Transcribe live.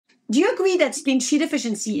Do you agree that spleen Qi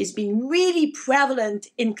deficiency is being really prevalent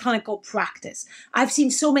in clinical practice? I've seen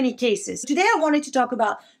so many cases. Today, I wanted to talk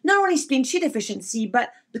about not only spleen Qi deficiency,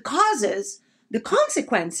 but the causes, the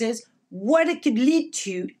consequences, what it could lead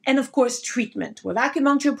to, and of course, treatment with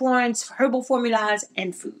acupuncture points, herbal formulas,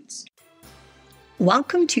 and foods.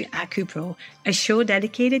 Welcome to AcuPro, a show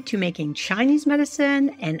dedicated to making Chinese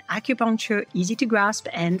medicine and acupuncture easy to grasp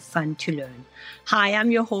and fun to learn. Hi,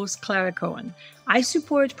 I'm your host, Clara Cohen. I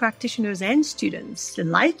support practitioners and students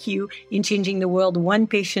like you in changing the world one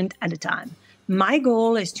patient at a time. My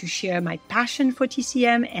goal is to share my passion for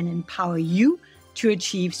TCM and empower you to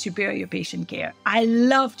achieve superior patient care. I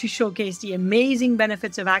love to showcase the amazing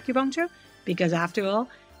benefits of acupuncture because, after all,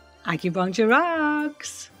 acupuncture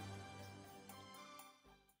rocks.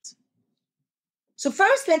 So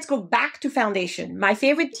first, let's go back to foundation. My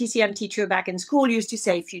favorite TCM teacher back in school used to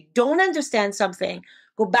say, if you don't understand something,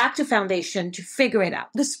 go back to foundation to figure it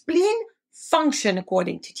out. The spleen function,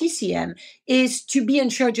 according to TCM, is to be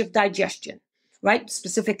in charge of digestion, right?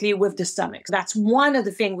 Specifically with the stomach. That's one of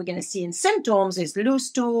the things we're going to see in symptoms is loose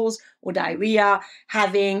stools or diarrhea,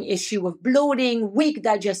 having issue with bloating, weak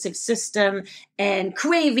digestive system, and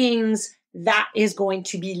cravings. That is going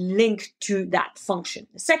to be linked to that function.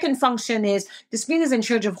 The second function is the spleen is in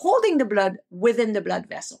charge of holding the blood within the blood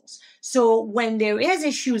vessels. So when there is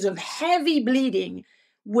issues of heavy bleeding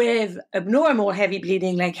with abnormal heavy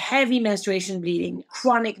bleeding, like heavy menstruation bleeding,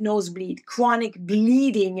 chronic nosebleed, chronic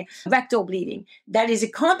bleeding, rectal bleeding, that is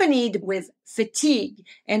accompanied with fatigue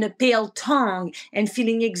and a pale tongue and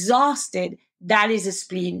feeling exhausted, that is a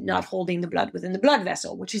spleen not holding the blood within the blood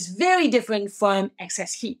vessel, which is very different from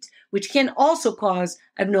excess heat, which can also cause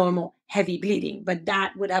abnormal heavy bleeding, but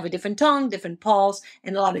that would have a different tongue, different pulse,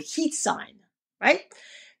 and a lot of heat sign, right?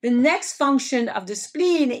 The next function of the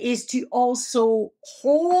spleen is to also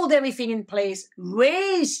hold everything in place,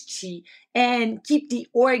 raise qi, and keep the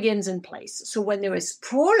organs in place. So when there is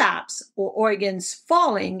prolapse or organs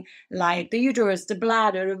falling, like the uterus, the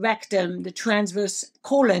bladder, the rectum, the transverse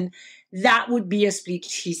colon, that would be a spleen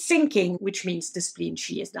qi sinking, which means the spleen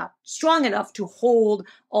qi is not strong enough to hold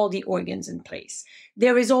all the organs in place.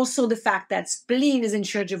 There is also the fact that spleen is in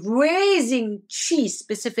charge of raising qi,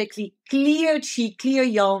 specifically clear qi, clear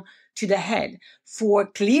yang, to the head for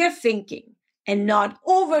clear thinking and not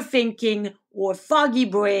overthinking or foggy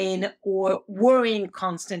brain or worrying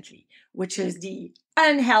constantly, which is the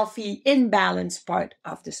unhealthy, imbalanced part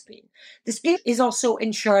of the spleen. The spleen is also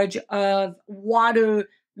in charge of water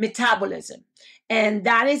metabolism. And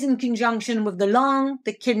that is in conjunction with the lung,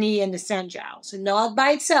 the kidney, and the sangao. So not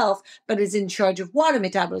by itself, but is in charge of water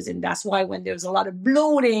metabolism. That's why when there's a lot of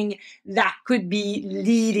bloating, that could be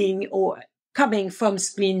leading or coming from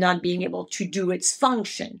spleen not being able to do its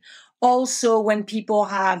function. Also, when people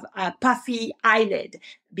have a puffy eyelid,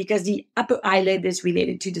 because the upper eyelid is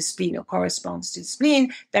related to the spleen or corresponds to the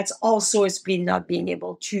spleen, that's also a spleen not being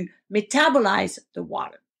able to metabolize the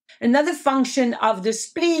water. Another function of the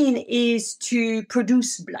spleen is to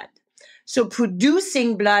produce blood. So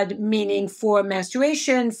producing blood, meaning for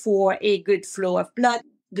menstruation, for a good flow of blood,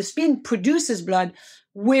 the spleen produces blood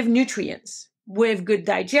with nutrients, with good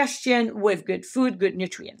digestion, with good food, good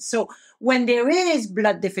nutrients. So when there is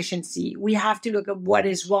blood deficiency, we have to look at what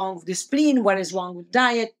is wrong with the spleen, what is wrong with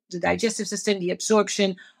diet, the digestive system, the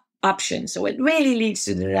absorption option. So it really leads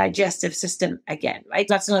to the digestive system again, right?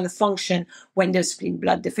 That's another function when there's spleen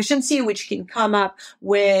blood deficiency, which can come up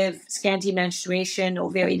with scanty menstruation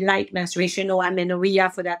or very light menstruation or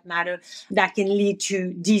amenorrhea for that matter. That can lead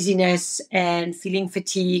to dizziness and feeling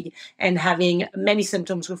fatigue and having many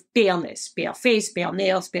symptoms with paleness, pale face, pale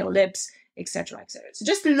nails, pale lips, etc., etc. So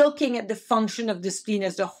just looking at the function of the spleen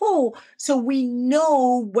as a whole, so we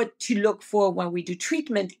know what to look for when we do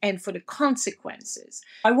treatment and for the consequences.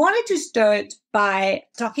 I wanted to start by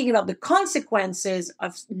talking about the consequences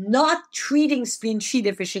of not treating spleen Qi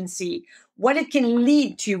deficiency, what it can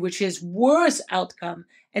lead to, which is worse outcome,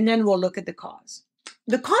 and then we'll look at the cause.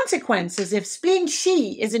 The consequences, if spleen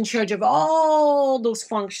Qi is in charge of all those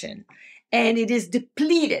functions, and it is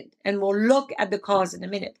depleted, and we'll look at the cause in a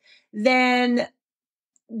minute, then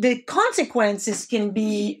the consequences can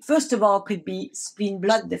be, first of all, could be spleen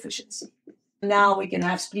blood deficiency. Now we can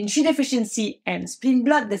have spleen Qi deficiency and spleen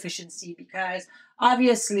blood deficiency because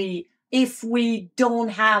obviously if we don't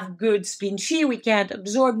have good spleen Qi, we can't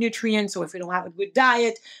absorb nutrients, or if we don't have a good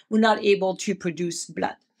diet, we're not able to produce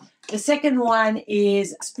blood. The second one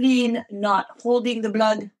is spleen not holding the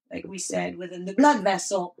blood, like we said, within the blood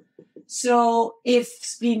vessel. So if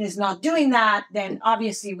spleen is not doing that, then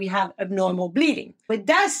obviously we have abnormal bleeding. It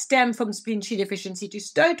does stem from spleen Qi deficiency to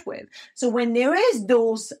start with. So when there is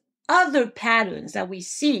those other patterns that we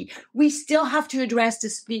see, we still have to address the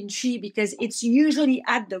spleen qi because it's usually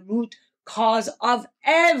at the root cause of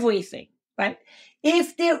everything, right?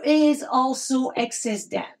 If there is also excess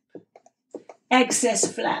damp, excess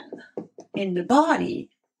phlegm in the body,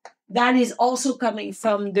 that is also coming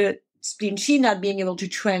from the spleen qi not being able to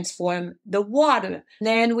transform the water.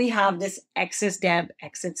 Then we have this excess damp,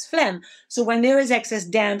 excess phlegm. So when there is excess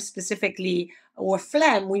damp specifically or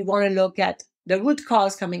phlegm, we want to look at the root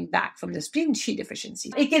cause coming back from the spleen qi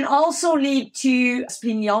deficiency. It can also lead to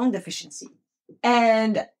spleen yang deficiency,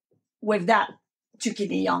 and with that, to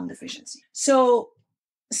kidney yang deficiency. So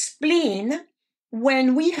spleen,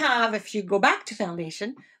 when we have, if you go back to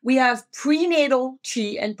foundation, we have prenatal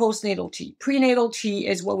qi and postnatal qi. Prenatal qi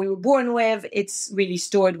is what we were born with. It's really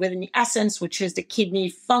stored within the essence, which is the kidney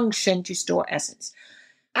function to store essence.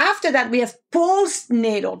 After that, we have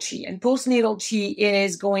postnatal qi, and postnatal qi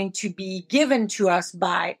is going to be given to us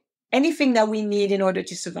by anything that we need in order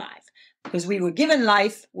to survive, because we were given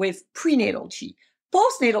life with prenatal qi.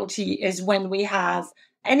 Postnatal qi is when we have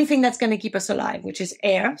anything that's going to keep us alive, which is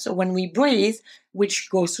air. So when we breathe, which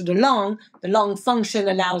goes through the lung function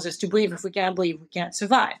allows us to breathe. If we can't breathe, we can't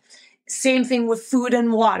survive. Same thing with food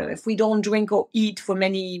and water. If we don't drink or eat for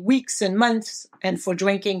many weeks and months, and for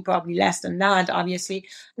drinking probably less than that, obviously,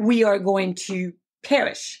 we are going to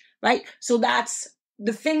perish, right? So that's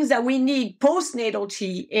the things that we need. Postnatal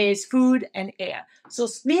qi is food and air. So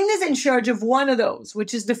spleen is in charge of one of those,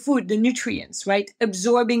 which is the food, the nutrients, right?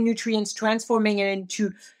 Absorbing nutrients, transforming it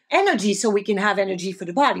into energy so we can have energy for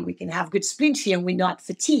the body. We can have good spleen qi and we're not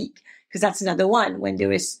fatigued, because that's another one. When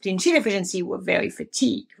there is spleen qi deficiency, we're very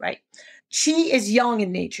fatigued, right? Qi is yang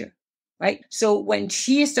in nature, right? So when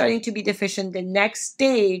qi is starting to be deficient, the next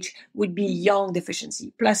stage would be yang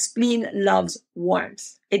deficiency. Plus spleen loves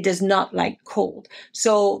warmth. It does not like cold.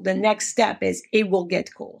 So the next step is it will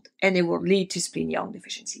get cold and it will lead to spleen yang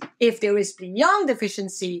deficiency. If there is spleen yang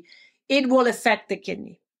deficiency, it will affect the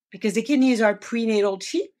kidney because the kidney is our prenatal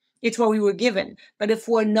qi. It's what we were given. But if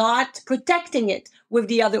we're not protecting it with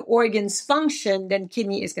the other organs' function, then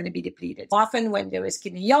kidney is going to be depleted. Often when there is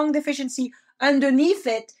kidney yang deficiency, underneath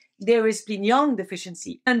it, there is spleen yang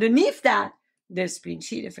deficiency. Underneath that, there's spleen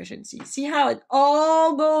qi deficiency. See how it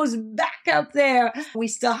all goes back up there? We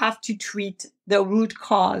still have to treat the root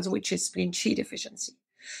cause, which is spleen qi deficiency.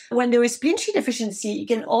 When there is spleen qi deficiency, it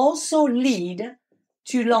can also lead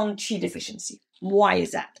to yang qi deficiency. Why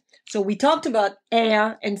is that? So we talked about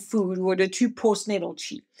air and food were the two postnatal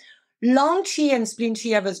qi. Yang qi and spleen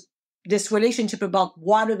qi have this relationship about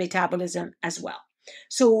water metabolism as well.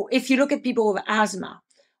 So if you look at people with asthma,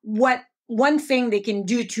 one thing they can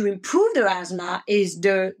do to improve their asthma is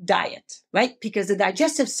their diet, right? Because the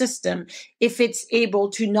digestive system, if it's able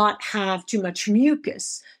to not have too much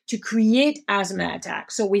mucus to create asthma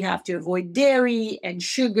attacks, so we have to avoid dairy and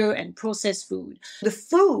sugar and processed food. The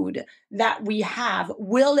food that we have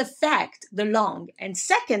will affect the lung. And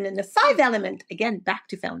second, in the 5 element, again, back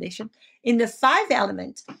to foundation, in the 5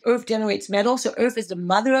 element, earth generates metal. So earth is the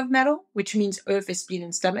mother of metal, which means earth is spleen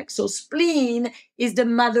and stomach. So spleen is the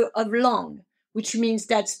mother of lung, which means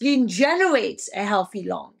that spleen generates a healthy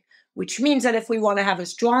lung, which means that if we want to have a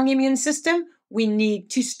strong immune system, we need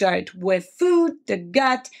to start with food, the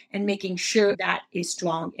gut, and making sure that is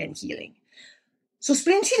strong and healing. So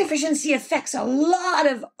spleen qi deficiency affects a lot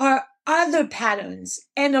of our other patterns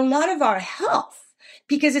and a lot of our health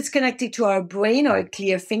because it's connected to our brain, our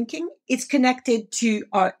clear thinking. It's connected to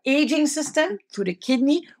our aging system through the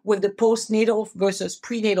kidney with the postnatal versus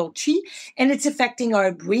prenatal qi. And it's affecting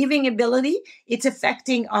our breathing ability. It's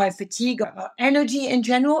affecting our fatigue, our energy in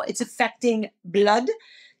general. It's affecting blood.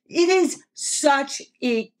 It is such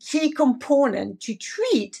a key component to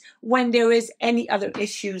treat when there is any other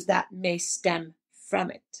issues that may stem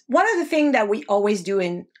from it. One of the things that we always do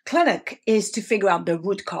in clinic is to figure out the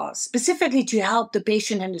root cause, specifically to help the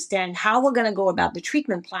patient understand how we're going to go about the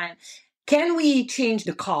treatment plan. Can we change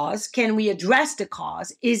the cause? Can we address the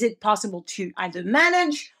cause? Is it possible to either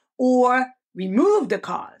manage or remove the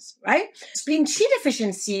cause, right? Spleen qi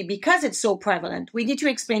deficiency, because it's so prevalent, we need to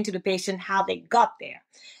explain to the patient how they got there.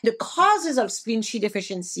 The causes of spleen qi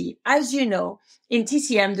deficiency, as you know, in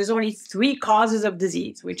TCM, there's only 3 causes of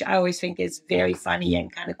disease, which I always think is very funny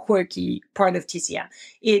and kind of quirky part of TCM.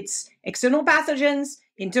 It's external pathogens,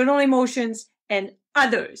 internal emotions, and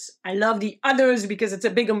others. I love the others because it's a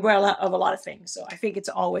big umbrella of a lot of things. So I think it's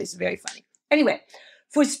always very funny. Anyway,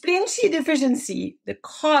 for spleen qi deficiency, the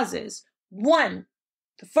causes, the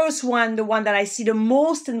first one, the one that I see the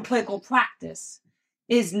most in clinical practice,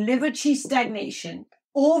 is liver qi stagnation,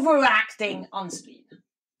 overacting on spleen.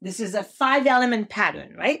 This is a 5 element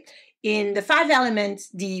pattern, right? in the 5 elements,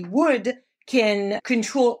 the wood can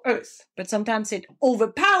control earth, but sometimes it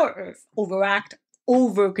overpower earth, overact,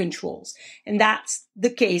 over controls. And that's the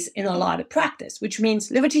case in a lot of practice, which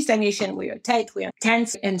means liver qi stagnation, we are tight, we are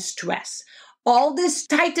tense and stress. All this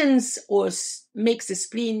tightens or makes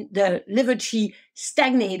the liver qi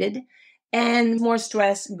stagnated, and more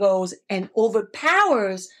stress goes and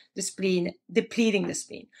overpowers the spleen, depleting the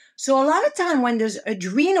spleen. So a lot of time when there's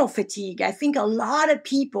adrenal fatigue, I think a lot of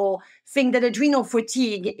people think that adrenal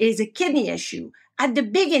fatigue is a kidney issue. At the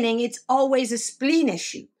beginning, it's always a spleen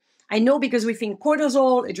issue. I know because we think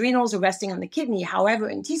cortisol, adrenals are resting on the kidney. However,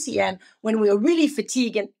 in TCM, when we are really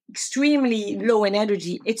fatigued and extremely low in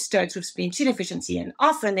energy, it starts with spleen qi deficiency. And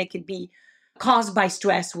often it could be caused by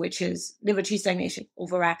stress, which is liver qi stagnation,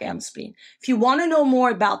 overact, and spleen. If you want to know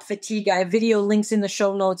more about fatigue, I have video links in the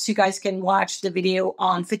show notes. You guys can watch the video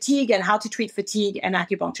on fatigue and how to treat fatigue and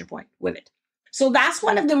acupuncture point with it. So that's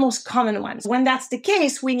one of the most common ones. When that's the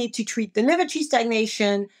case, we need to treat the liver qi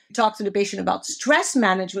stagnation, talk to the patient about stress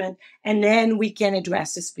management, and then we can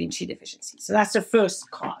address the spleen qi deficiency. So that's the first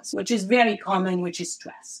cause, which is very common, which is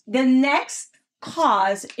stress. The next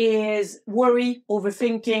cause is worry,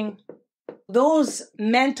 overthinking. Those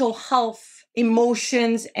mental health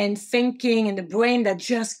emotions and thinking in the brain that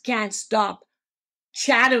just can't stop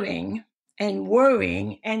chattering and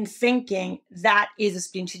worrying and thinking, that is a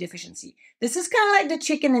spleen qi deficiency. This is kind of like the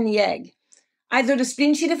chicken and the egg. Either the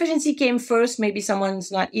spleen qi deficiency came first, maybe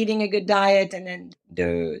someone's not eating a good diet and then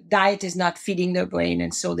the diet is not feeding their brain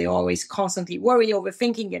and so they always constantly worry,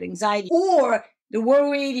 overthinking, get anxiety, or the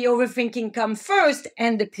worry, the overthinking come first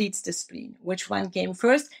and depletes the spleen. Which one came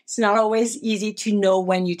first? It's not always easy to know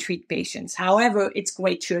when you treat patients. However, it's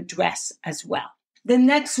great to address as well. The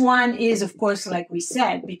next one is, of course, like we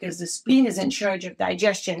said, because the spleen is in charge of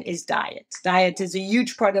digestion, is diet. Diet is a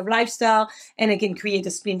huge part of lifestyle, and it can create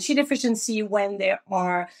a spleen qi deficiency when there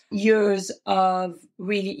are years of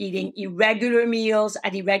really eating irregular meals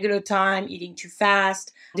at irregular time, eating too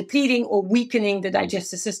fast, depleting or weakening the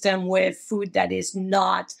digestive system with food that is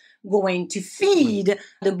not going to feed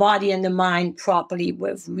the body and the mind properly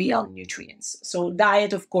with real nutrients. So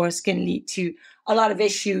diet, of course, can lead to a lot of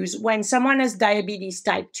issues. When someone has diabetes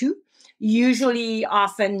type 2, usually,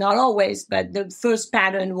 often, not always, but the first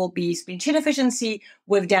pattern will be spleen qi deficiency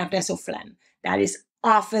with dampness or phlegm. That is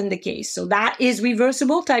often the case. So that is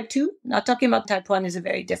reversible, type 2. Not talking about type 1 is a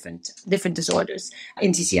very different disorders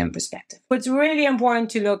in TCM perspective. But it's really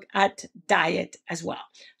important to look at diet as well.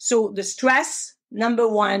 So the stress, number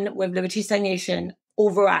one, with liver qi stagnation,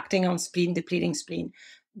 overacting on spleen, depleting spleen.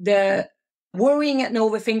 The worrying and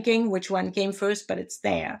overthinking, which one came first, but it's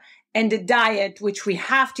there. And the diet, which we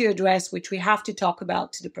have to address, which we have to talk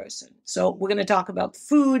about to the person. So we're going to talk about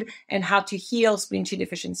food and how to heal spleen qi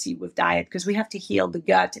deficiency with diet, because we have to heal the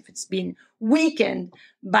gut if it's been weakened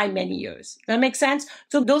by many years. That makes sense?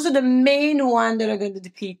 So those are the main ones that are going to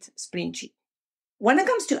deplete spleen qi. When it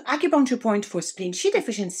comes to acupuncture point for spleen qi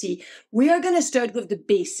deficiency, we are going to start with the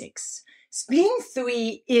basics. Spleen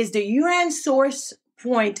 3 is the urine source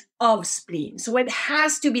point of spleen. So it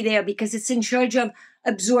has to be there because it's in charge of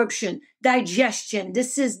absorption, digestion.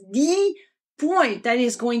 This is the point that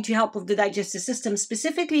is going to help with the digestive system,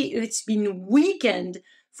 specifically if it's been weakened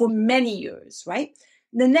for many years, right?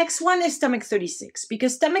 The next one is stomach 36,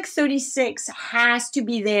 because stomach 36 has to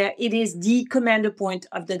be there. It is the commander point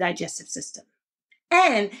of the digestive system.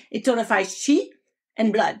 And it tonifies qi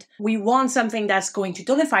and blood. We want something that's going to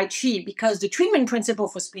tonify qi, because the treatment principle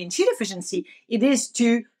for spleen qi deficiency, it is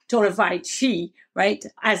to tonify qi, right,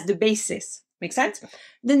 as the basis. Make sense?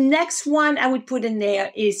 The next one I would put in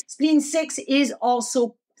there is spleen 6 is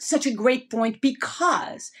also such a great point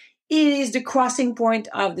because it is the crossing point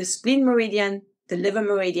of the spleen meridian, the liver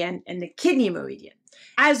meridian, and the kidney meridian.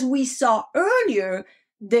 As we saw earlier,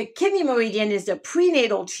 the kidney meridian is the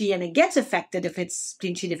prenatal qi, and it gets affected if it's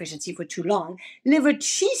spleen qi deficiency for too long. Liver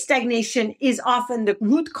qi stagnation is often the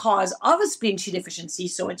root cause of a spleen qi deficiency,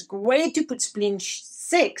 so it's great to put spleen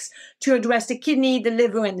 6 to address the kidney, the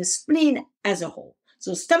liver, and the spleen as a whole.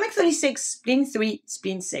 So stomach 36, spleen 3,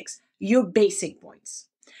 spleen 6, your basic points.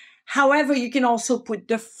 However, you can also put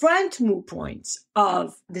the front move points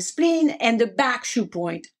of the spleen and the back shoe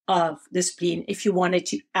point of the spleen if you wanted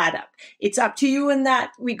to add up. It's up to you in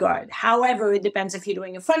that regard. However, it depends if you're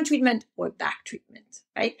doing a front treatment or back treatment,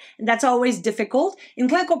 right? And that's always difficult. In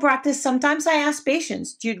clinical practice, sometimes I ask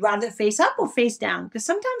patients, do you rather face up or face down? Because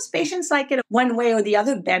sometimes patients like it one way or the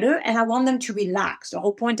other better, and I want them to relax. The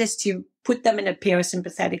whole point is to put them in a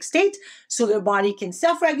parasympathetic state so their body can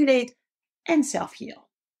self-regulate and self-heal.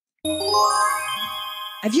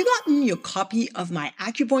 Have you gotten your copy of my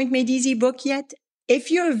Acupoint Made Easy book yet? If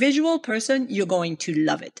you're a visual person, you're going to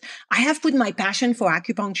love it. I have put my passion for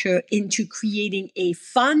acupuncture into creating a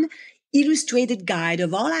fun, illustrated guide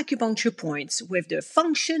of all acupuncture points with their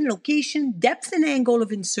function, location, depth, and angle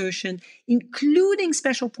of insertion, including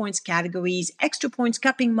special points categories, extra points,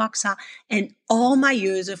 cupping, moxa, and all my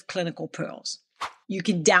years of clinical pearls. You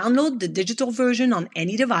can download the digital version on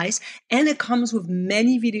any device, and it comes with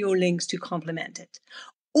many video links to complement it.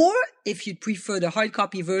 Or if you'd prefer the hard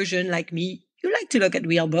copy version like me, you like to look at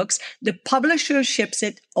real books, the publisher ships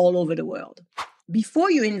it all over the world.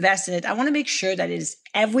 Before you invest in it, I want to make sure that it is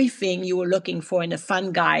everything you were looking for in a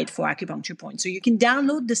fun guide for acupuncture points. So you can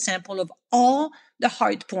download the sample of all the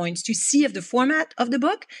hard points to see if the format of the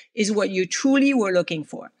book is what you truly were looking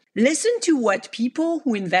for. Listen to what people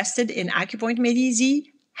who invested in Acupoint Made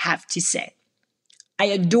Easy have to say. I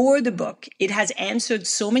adore the book. It has answered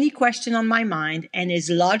so many questions on my mind and is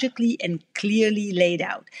logically and clearly laid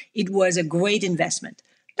out. It was a great investment.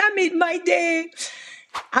 That made my day.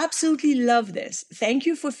 Absolutely love this. Thank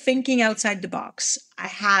you for thinking outside the box. I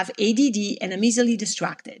have ADD and I'm easily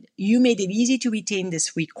distracted. You made it easy to retain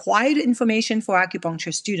this required information for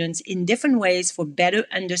acupuncture students in different ways for better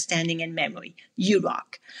understanding and memory. You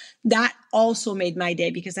rock. That also made my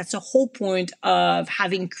day because that's the whole point of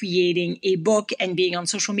creating a book and being on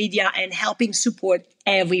social media and helping support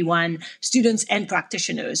everyone, students and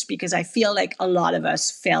practitioners, because I feel like a lot of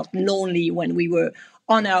us felt lonely when we were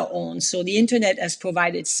on our own. So the internet has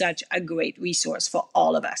provided such a great resource for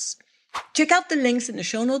all of us. Check out the links in the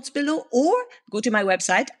show notes below or go to my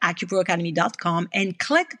website, acuproacademy.com, and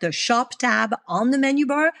click the shop tab on the menu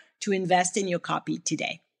bar to invest in your copy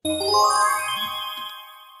today.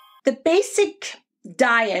 The basic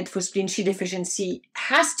diet for spleen Qi deficiency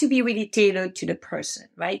has to be really tailored to the person,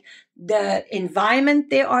 right? The environment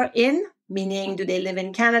they are in, meaning do they live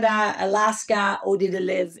in Canada, Alaska, or do they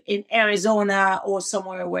live in Arizona or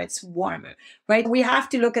somewhere where it's warmer, right? We have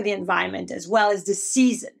to look at the environment as well as the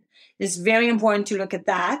season. It's very important to look at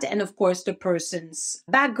that. And of course, the person's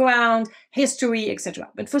background, history, etc.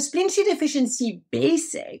 But for spleen Qi deficiency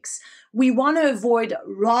basics, we want to avoid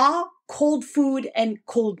raw, cold food and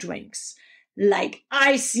cold drinks, like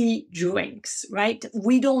icy drinks, right?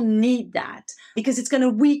 We don't need that because it's going to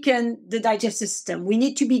weaken the digestive system. We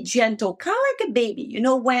need to be gentle, kind of like a baby. You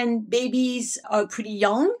know, when babies are pretty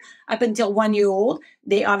young, up until 1 year old,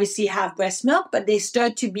 they obviously have breast milk, but they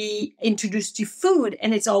start to be introduced to food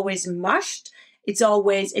and it's always mushed.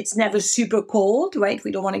 It's never super cold, right?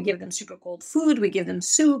 We don't want to give them super cold food. We give them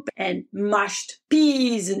soup and mushed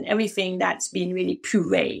peas and everything that's been really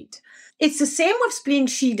pureed. It's the same with spleen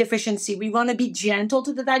Qi deficiency. We want to be gentle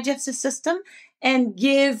to the digestive system and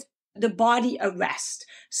give the body a rest.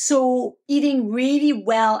 So eating really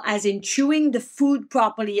well, as in chewing the food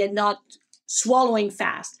properly and not swallowing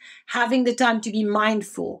fast, having the time to be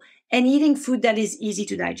mindful, and eating food that is easy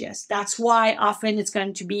to digest. That's why often it's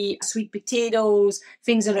going to be sweet potatoes,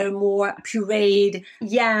 things that are more pureed,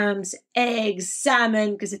 yams, eggs,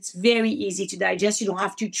 salmon, because it's very easy to digest. You don't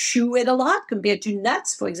have to chew it a lot compared to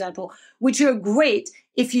nuts, for example, which are great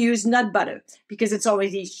if you use nut butter because it's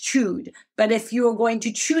already chewed. But if you're going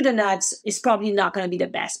to chew the nuts, it's probably not going to be the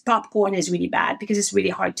best. Popcorn is really bad because it's really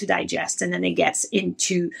hard to digest. And then it gets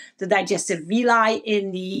into the digestive villi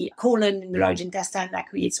in the colon, in the large intestine, that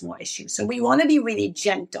creates more issues. So we want to be really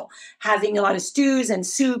gentle, having a lot of stews and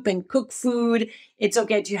soup and cooked food. It's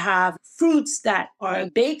okay to have fruits that are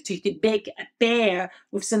baked. You could bake a pear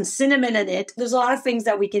with some cinnamon in it. There's a lot of things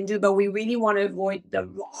that we can do, but we really want to avoid the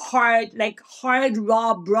hard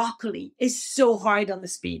raw broccoli. It's so hard on the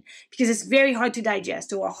spleen because it's very hard to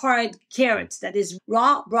digest. Or hard carrots, that is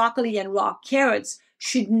raw broccoli and raw carrots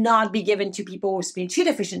should not be given to people with spleen Qi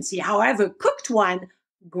deficiency. However, cooked one,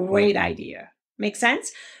 great idea. Make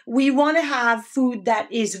sense? We want to have food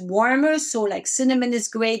that is warmer. So like cinnamon is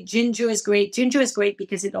great. Ginger is great. Ginger is great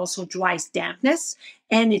because it also dries dampness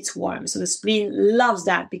and it's warm. So the spleen loves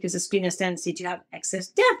that because the spleen has tendency to have excess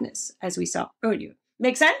dampness, as we saw earlier.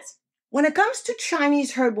 Make sense? When it comes to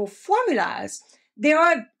Chinese herbal formulas, there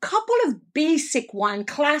are a couple of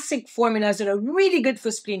classic formulas that are really good for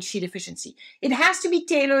spleen Qi deficiency. It has to be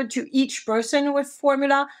tailored to each person with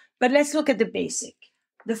formula, but let's look at the basic.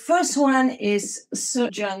 The first one is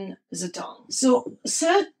Sir John Zedong. So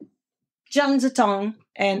Sir John Zedong,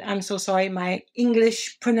 and I'm so sorry, my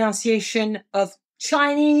English pronunciation of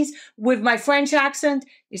Chinese with my French accent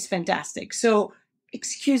is fantastic. So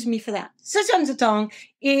excuse me for that. Sir John Zedong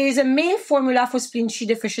is a main formula for spleen Qi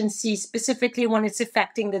deficiency, specifically when it's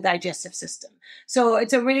affecting the digestive system. So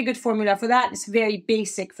it's a really good formula for that. It's very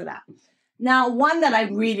basic for that. Now, one that I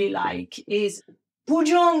really like is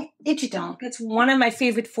Bujong Ichitang, that's one of my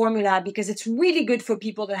favorite formula because it's really good for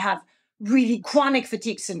people that have really chronic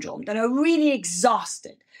fatigue syndrome, that are really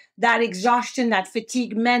exhausted. That exhaustion, that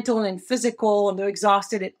fatigue, mental and physical, and they're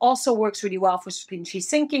exhausted. It also works really well for spleen qi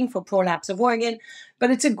sinking, for prolapse of organ. But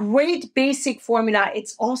it's a great basic formula.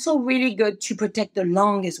 It's also really good to protect the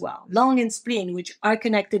lung as well. Lung and spleen, which are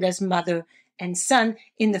connected as mother and son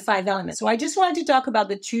in the 5 elements. So I just wanted to talk about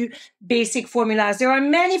the 2 basic formulas. There are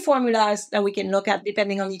many formulas that we can look at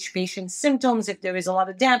depending on each patient's symptoms, if there is a lot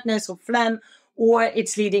of dampness or phlegm, or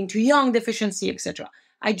it's leading to yang deficiency, etc.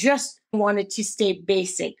 I just wanted to stay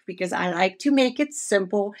basic because I like to make it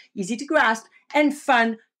simple, easy to grasp, and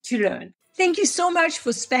fun to learn. Thank you so much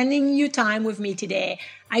for spending your time with me today.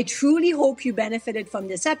 I truly hope you benefited from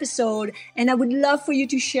this episode, and I would love for you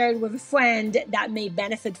to share it with a friend that may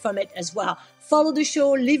benefit from it as well. Follow the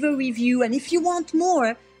show, leave a review, and if you want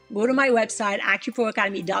more, go to my website,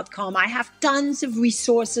 acuproacademy.com. I have tons of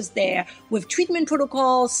resources there with treatment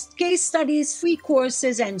protocols, case studies, free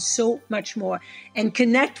courses, and so much more. And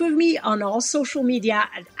connect with me on all social media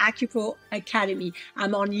at Acupro Academy.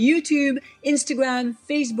 I'm on YouTube, Instagram,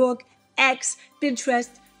 Facebook, X, Pinterest,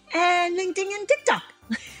 and LinkedIn and TikTok.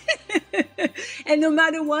 And no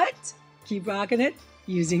matter what, keep rocking it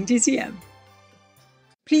using TCM.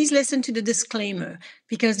 Please listen to the disclaimer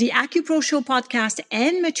because the AcuPro Show podcast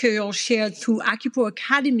and material shared through AcuPro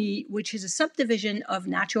Academy, which is a subdivision of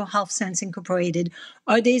Natural Health Sense Incorporated,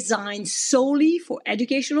 are designed solely for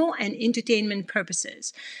educational and entertainment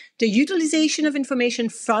purposes. The utilization of information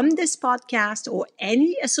from this podcast or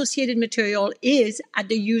any associated material is at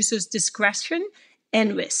the user's discretion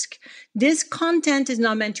and risk. This content is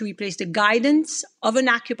not meant to replace the guidance of an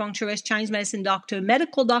acupuncturist, Chinese medicine doctor,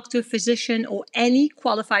 medical doctor, physician, or any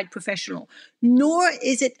qualified professional, nor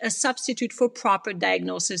is it a substitute for proper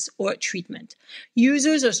diagnosis or treatment.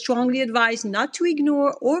 Users are strongly advised not to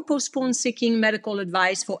ignore or postpone seeking medical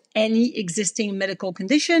advice for any existing medical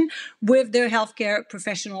condition with their healthcare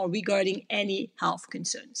professional regarding any health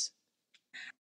concerns.